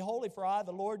 ye shall be holy, for I,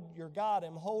 the Lord your God,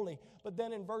 am holy. But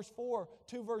then in verse 4,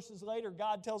 2 verses later,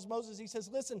 God tells Moses, He says,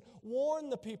 listen, warn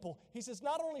the people. He says,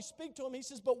 not only speak to them, He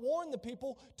says, but warn the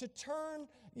people to turn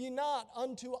ye not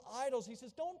unto idols. He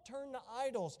says, don't turn to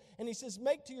idols. And He says,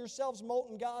 make to yourselves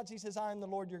molten gods. He says, I am the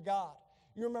Lord your God.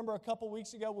 You remember a couple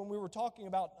weeks ago when we were talking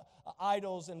about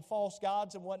idols and false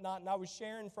gods and whatnot, and I was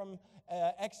sharing from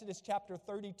Exodus chapter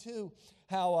 32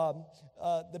 how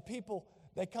the people,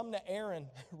 they come to Aaron,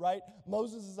 right?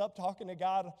 Moses is up talking to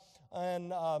God,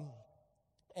 and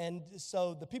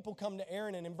so the people come to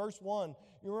Aaron, and in verse 1,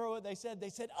 you remember what they said? They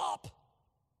said, up!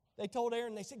 They told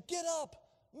Aaron, they said, get up,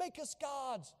 make us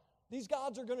gods. These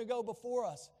gods are going to go before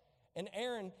us. And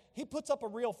Aaron, he puts up a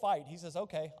real fight. He says,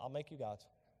 okay, I'll make you gods.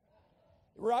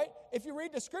 Right? If you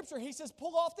read the scripture, he says,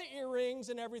 pull off the earrings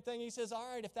and everything. He says,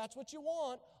 all right, if that's what you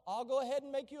want, I'll go ahead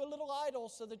and make you a little idol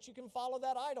so that you can follow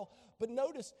that idol. But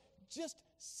notice, just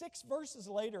 6 verses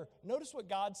later, notice what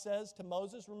God says to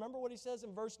Moses. Remember what He says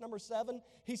in verse number 7?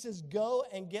 He says, go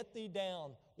and get thee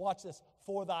down. Watch this.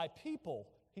 For thy people.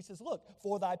 He says, look,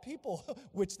 for thy people,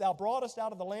 which thou broughtest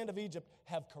out of the land of Egypt,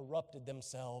 have corrupted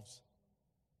themselves.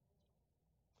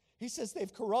 He says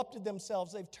they've corrupted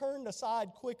themselves. They've turned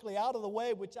aside quickly out of the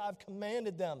way which I've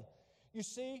commanded them. You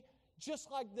see, just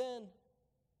like then,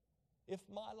 if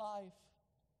my life,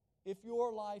 if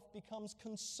your life becomes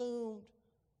consumed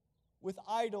with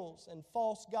idols and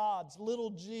false gods,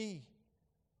 little g,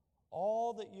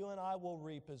 all that you and I will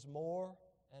reap is more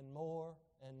and more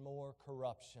and more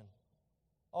corruption.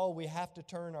 Oh, we have to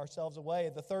turn ourselves away.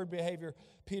 The third behavior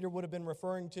Peter would have been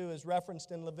referring to is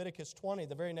referenced in Leviticus 20,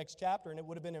 the very next chapter, and it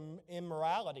would have been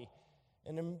immorality.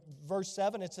 And in verse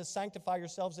 7, it says, sanctify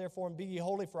yourselves therefore and be ye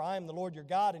holy, for I am the Lord your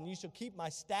God, and ye shall keep my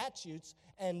statutes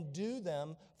and do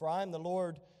them, for I am the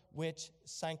Lord which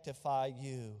sanctify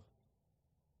you.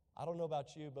 I don't know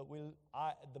about you, but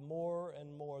the more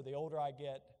and more, the older I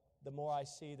get, the more I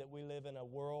see that we live in a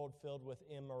world filled with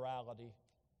immorality.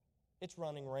 It's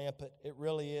running rampant. It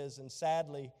really is. And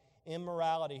sadly,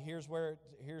 immorality, here's where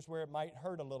it might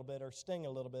hurt a little bit or sting a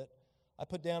little bit. I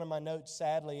put down in my notes,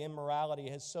 sadly, immorality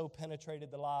has so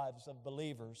penetrated the lives of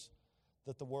believers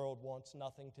that the world wants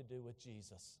nothing to do with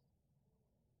Jesus.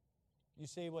 You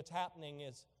see, what's happening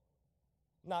is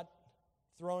not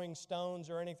throwing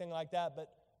stones or anything like that, but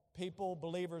people,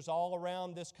 believers all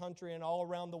around this country and all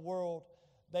around the world,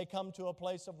 they come to a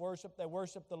place of worship, they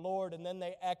worship the Lord, and then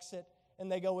they exit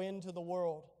and they go into the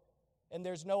world. And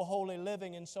there's no holy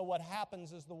living. And so what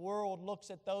happens is the world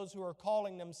looks at those who are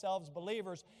calling themselves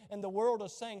believers, and the world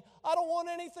is saying, I don't want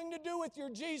anything to do with your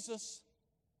Jesus,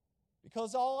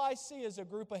 because all I see is a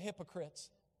group of hypocrites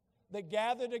that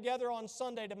gather together on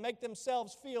Sunday to make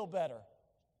themselves feel better.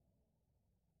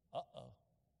 Uh-oh.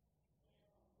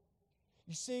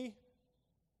 You see,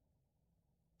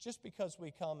 just because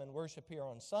we come and worship here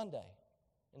on Sunday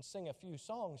and sing a few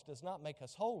songs does not make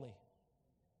us holy.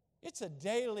 It's a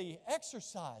daily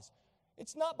exercise.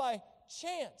 It's not by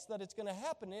chance that it's going to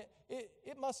happen.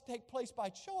 It must take place by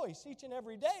choice. Each and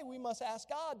every day we must ask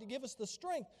God to give us the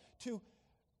strength to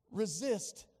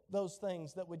resist those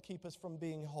things that would keep us from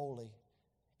being holy.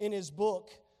 In his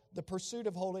book, The Pursuit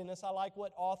of Holiness, I like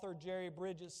what author Jerry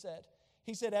Bridges said.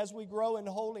 He said, as we grow in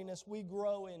holiness, we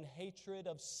grow in hatred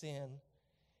of sin.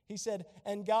 He said,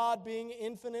 and God, being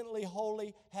infinitely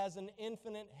holy, has an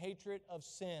infinite hatred of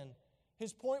sin.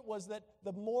 His point was that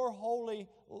the more holy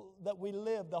that we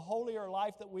live, the holier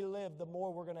life that we live, the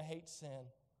more we're going to hate sin.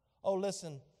 Oh,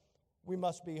 listen, we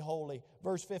must be holy.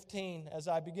 Verse 15, as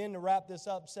I begin to wrap this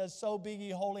up, says, so be ye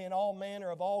holy in all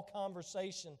manner of all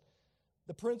conversation.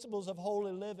 The principles of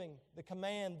holy living, the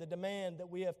command, the demand that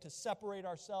we have to separate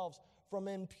ourselves from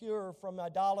impure, from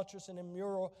idolatrous and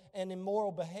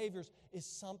immoral behaviors is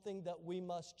something that we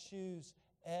must choose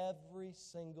every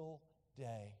single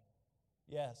day.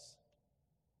 Yes.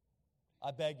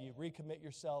 I beg you, recommit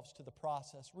yourselves to the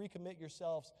process. Recommit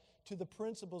yourselves to the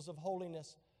principles of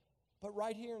holiness. But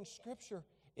right here in Scripture,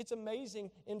 it's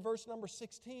amazing in verse number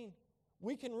 16.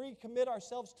 We can recommit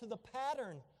ourselves to the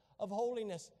pattern of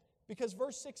holiness because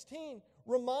verse 16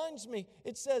 reminds me,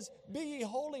 it says, "Be ye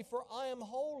holy, for I am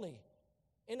holy."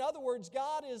 In other words,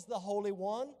 God is the Holy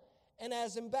One, and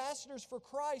as ambassadors for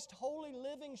Christ, holy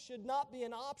living should not be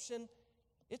an option,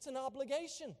 it's an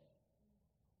obligation.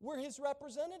 We're His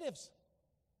representatives.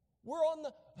 We're on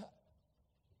the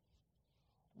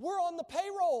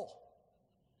payroll.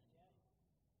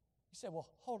 You say, well,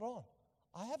 hold on.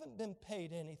 I haven't been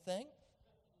paid anything.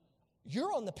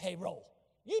 You're on the payroll.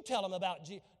 You tell them about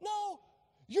Jesus. No,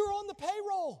 you're on the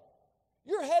payroll.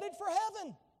 You're headed for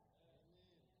heaven.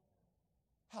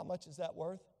 How much is that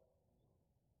worth?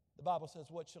 The Bible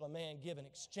says, what shall a man give in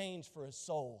exchange for his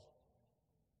soul?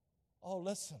 Oh,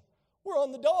 listen. We're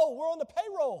on the dole. We're on the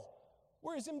payroll.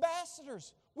 We're His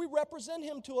ambassadors. We represent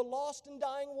Him to a lost and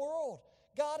dying world.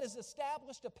 God has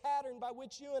established a pattern by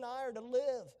which you and I are to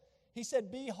live. He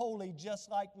said, "Be holy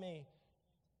just like me."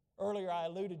 Earlier I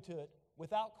alluded to it.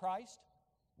 Without Christ,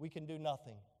 we can do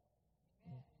nothing.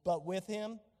 But with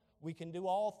Him, we can do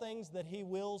all things that He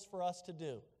wills for us to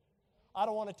do. I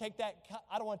don't want to take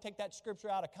that scripture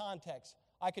out of context.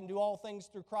 I can do all things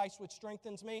through Christ which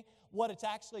strengthens me. What it's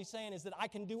actually saying is that I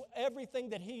can do everything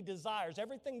that He desires,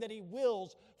 everything that He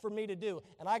wills for me to do.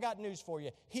 And I got news for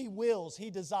you. He wills,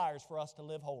 He desires for us to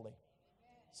live holy.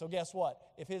 So guess what?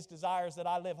 If His desire is that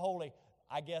I live holy,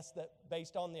 I guess that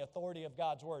based on the authority of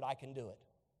God's Word, I can do it.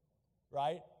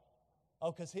 Right?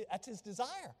 Oh, because that's His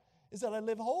desire, is that I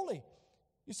live holy.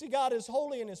 You see, God is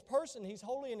holy in His person. He's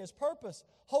holy in His purpose.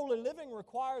 Holy living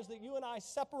requires that you and I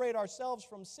separate ourselves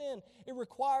from sin. It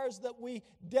requires that we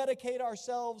dedicate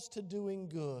ourselves to doing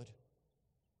good.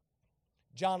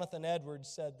 Jonathan Edwards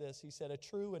said this. He said, "A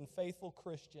true and faithful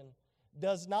Christian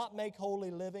does not make holy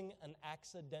living an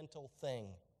accidental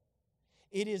thing.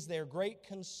 It is their great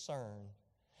concern.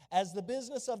 As the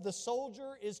business of the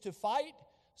soldier is to fight,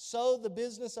 so the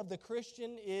business of the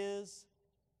Christian is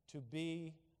to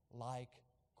be like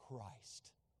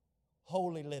Christ."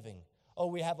 Holy living. Oh,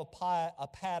 we have a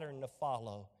pattern to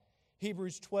follow.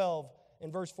 Hebrews 12 in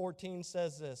verse 14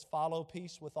 says this, "Follow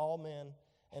peace with all men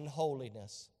and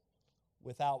holiness,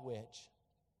 without which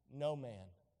no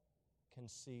man can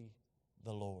see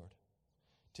the Lord."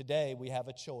 Today we have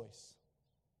a choice.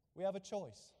 We have a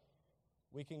choice.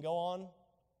 We can go on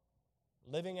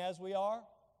living as we are,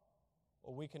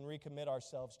 or we can recommit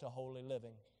ourselves to holy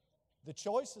living. The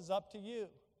choice is up to you.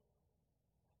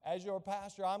 As your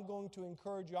pastor, I'm going to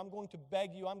encourage you. I'm going to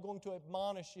beg you. I'm going to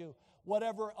admonish you.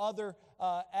 Whatever other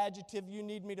adjective you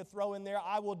need me to throw in there,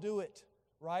 I will do it,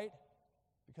 right?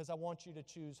 Because I want you to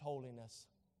choose holiness.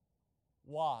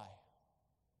 Why?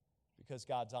 Because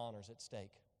God's honor is at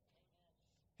stake.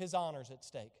 His honor is at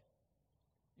stake.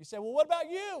 You say, well, what about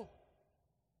you?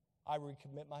 I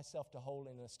recommit myself to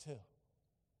holiness too.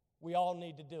 We all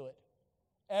need to do it.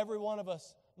 Every one of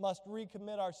us must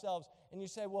recommit ourselves. And you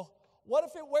say, well, what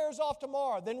if it wears off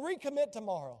tomorrow? Then recommit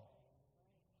tomorrow.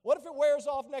 What if it wears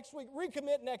off next week?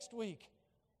 Recommit next week.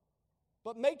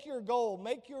 But make your goal,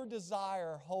 make your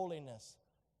desire holiness.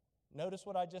 Notice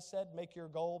what I just said, make your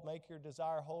goal, make your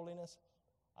desire holiness.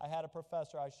 I had a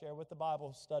professor I shared with the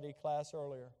Bible study class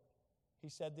earlier. He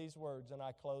said these words, and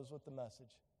I close with the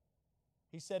message.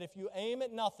 He said, if you aim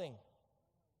at nothing,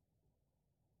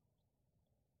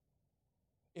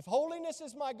 if holiness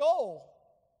is my goal,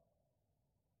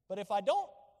 but if I don't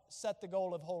set the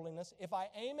goal of holiness, if I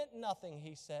aim at nothing,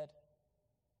 he said,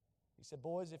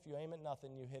 boys, if you aim at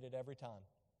nothing, you hit it every time.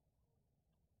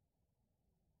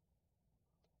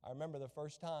 I remember the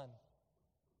first time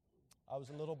I was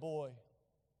a little boy,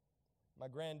 my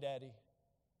granddaddy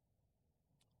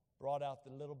brought out the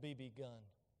little BB gun,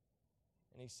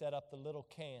 and he set up the little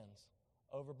cans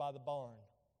over by the barn.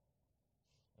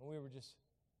 And we were just,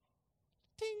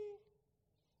 ting,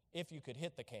 if you could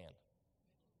hit the can.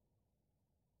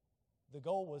 The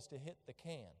goal was to hit the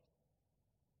can.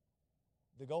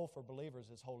 The goal for believers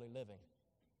is holy living.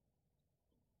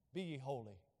 Be ye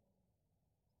holy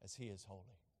as He is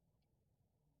holy.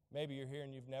 Maybe you're here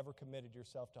and you've never committed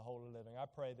yourself to holy living. I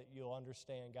pray that you'll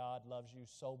understand God loves you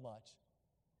so much.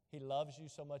 He loves you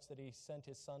so much that He sent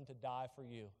His Son to die for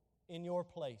you in your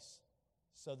place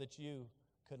so that you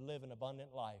could live an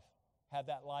abundant life. Have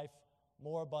that life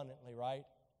more abundantly, right?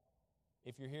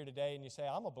 If you're here today and you say,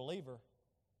 I'm a believer,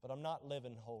 but I'm not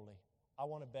living holy, I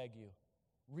want to beg you,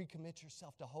 recommit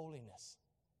yourself to holiness.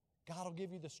 God will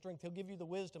give you the strength. He'll give you the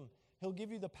wisdom. He'll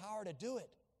give you the power to do it.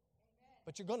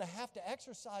 But you're going to have to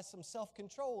exercise some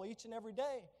self-control each and every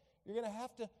day. You're going to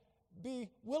have to be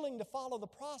willing to follow the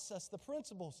process, the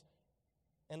principles,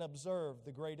 and observe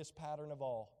the greatest pattern of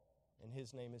all. And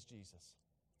His name is Jesus.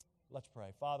 Let's pray.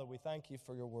 Father, we thank You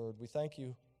for Your word. We thank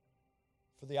You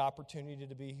for the opportunity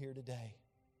to be here today.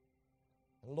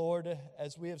 And Lord,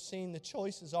 as we have seen the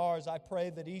choice is ours, I pray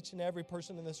that each and every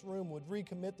person in this room would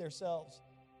recommit themselves,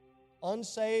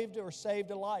 unsaved or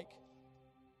saved alike.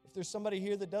 If there's somebody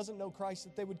here that doesn't know Christ,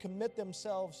 that they would commit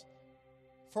themselves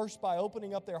first by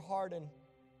opening up their heart and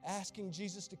asking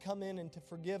Jesus to come in and to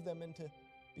forgive them and to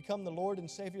become the Lord and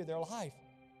Savior of their life.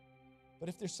 But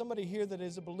if there's somebody here that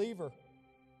is a believer,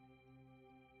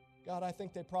 God, I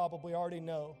think they probably already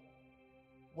know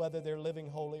whether they're living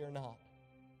holy or not.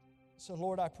 So,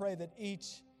 Lord, I pray that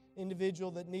each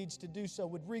individual that needs to do so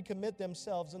would recommit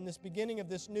themselves in this beginning of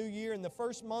this new year, in the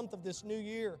first month of this new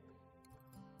year,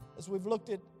 as we've looked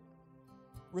at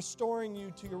restoring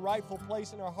You to Your rightful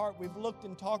place in our heart. We've looked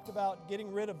and talked about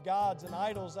getting rid of gods and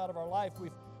idols out of our life.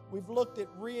 We've looked at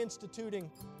reinstituting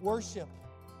worship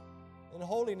and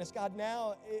holiness. God,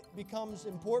 now it becomes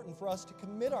important for us to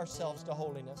commit ourselves to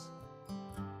holiness.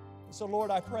 And so,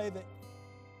 Lord, I pray that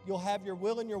You'll have Your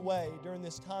will and Your way during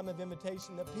this time of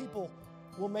invitation, that people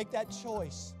will make that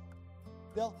choice.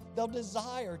 They'll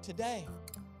desire today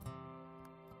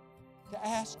to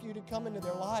ask You to come into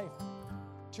their life,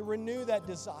 to renew that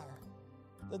desire,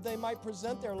 that they might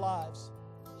present their lives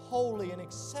holy and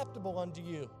acceptable unto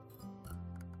You,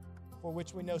 for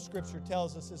which we know Scripture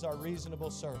tells us is our reasonable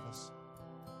service.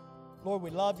 Lord, we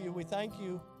love You. We thank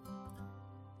You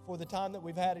for the time that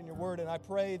we've had in Your Word, and I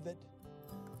pray that,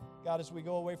 God, as we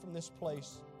go away from this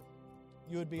place,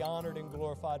 You would be honored and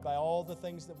glorified by all the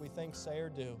things that we think, say, or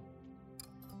do.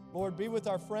 Lord, be with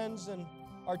our friends and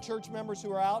our church members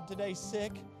who are out today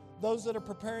sick, those that are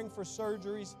preparing for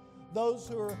surgeries, those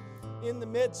who are in the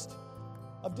midst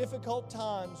of difficult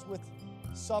times with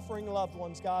suffering loved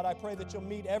ones. God, I pray that You'll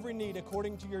meet every need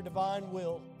according to Your divine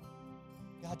will.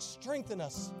 God, strengthen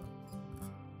us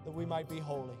that we might be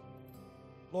holy.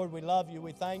 Lord, we love You,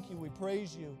 we thank You, we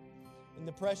praise You. In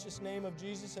the precious name of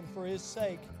Jesus and for His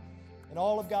sake. And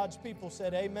all of God's people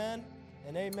said amen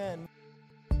and amen.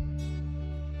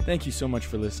 Thank you so much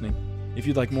for listening. If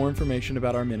you'd like more information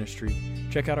about our ministry,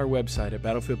 check out our website at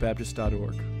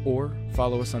battlefieldbaptist.org or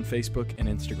follow us on Facebook and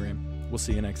Instagram. We'll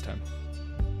see you next time.